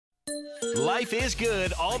Life is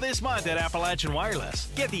good all this month at Appalachian Wireless.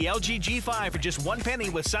 Get the LG G5 for just 1 penny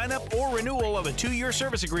with sign-up or renewal of a 2-year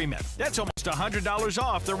service agreement. That's almost $100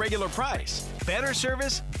 off the regular price. Better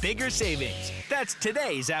service, bigger savings. That's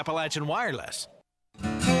today's Appalachian Wireless.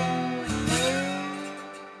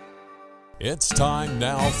 It's time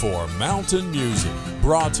now for Mountain Music,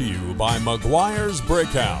 brought to you by McGuire's Brick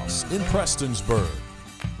House in Prestonsburg.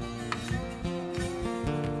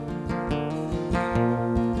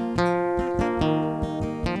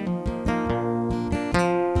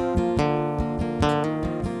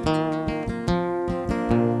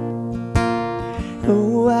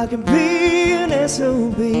 Oh, I can be an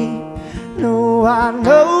SOB. No, I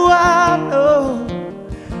know.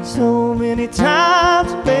 So many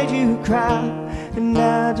times I made you cry, and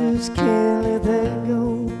I just can't let that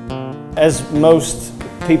go. As most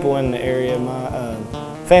people in the area, my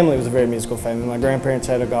family was a very musical family. My grandparents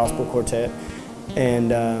had a gospel quartet,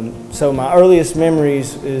 and so my earliest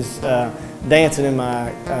memories is dancing in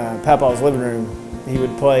my papa's living room. He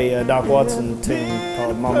would play a Doc Watson tune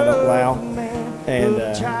called Mama Don't Allow, and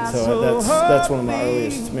so that's one of my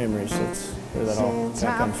earliest memories. That's where that all kind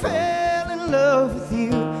of comes from. Love with you,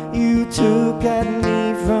 you took at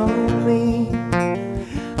me from me.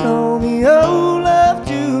 Romeo loved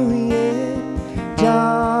Juliet,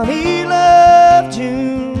 Johnny loved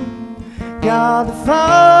June. God the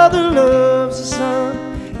Father loves the Son,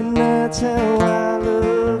 and that's how I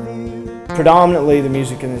love you. Predominantly the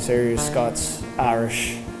music in this area is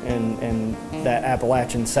Scots-Irish and that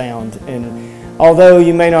Appalachian sound. And although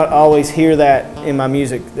you may not always hear that in my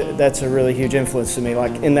music, that's a really huge influence to me.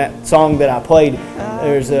 Like in that song that I played,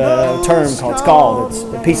 there's a term called scald. It's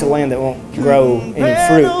a piece of land that won't grow any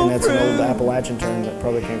fruit, and that's an old Appalachian term that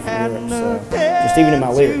probably came from Europe. So just even in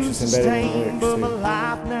my lyrics, it's embedded in the lyrics too.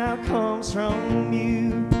 Life now comes from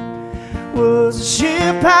you. Was a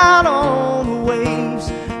ship out on the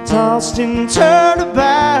waves, tossed and turned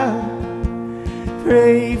about.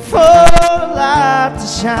 Pray for a light to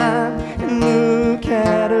shine, and look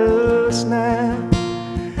at us now.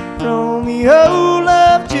 Romeo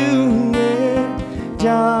loved Juliet,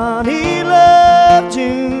 Johnny loved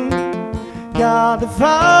June. God the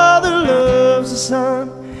Father loves the Son,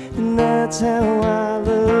 and that's how I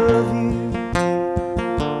love you.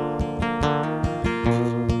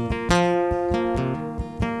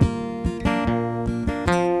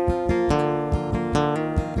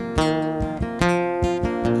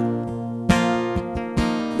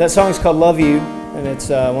 That song's called Love You, and it's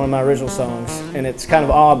one of my original songs, and it's kind of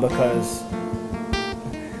odd because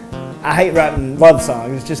I hate writing love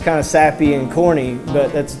songs. It's just kind of sappy and corny,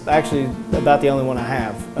 but that's actually about the only one I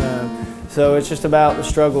have. So it's just about the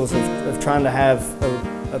struggles of trying to have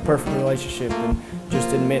a perfect relationship and just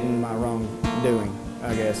admitting my wrongdoing,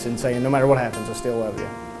 I guess, and saying no matter what happens, I still love you.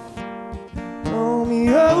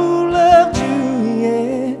 Romeo loved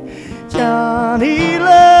Juliet, Johnny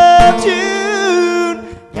loved you.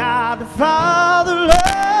 God the Father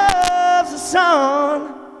loves the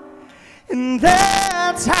Son, and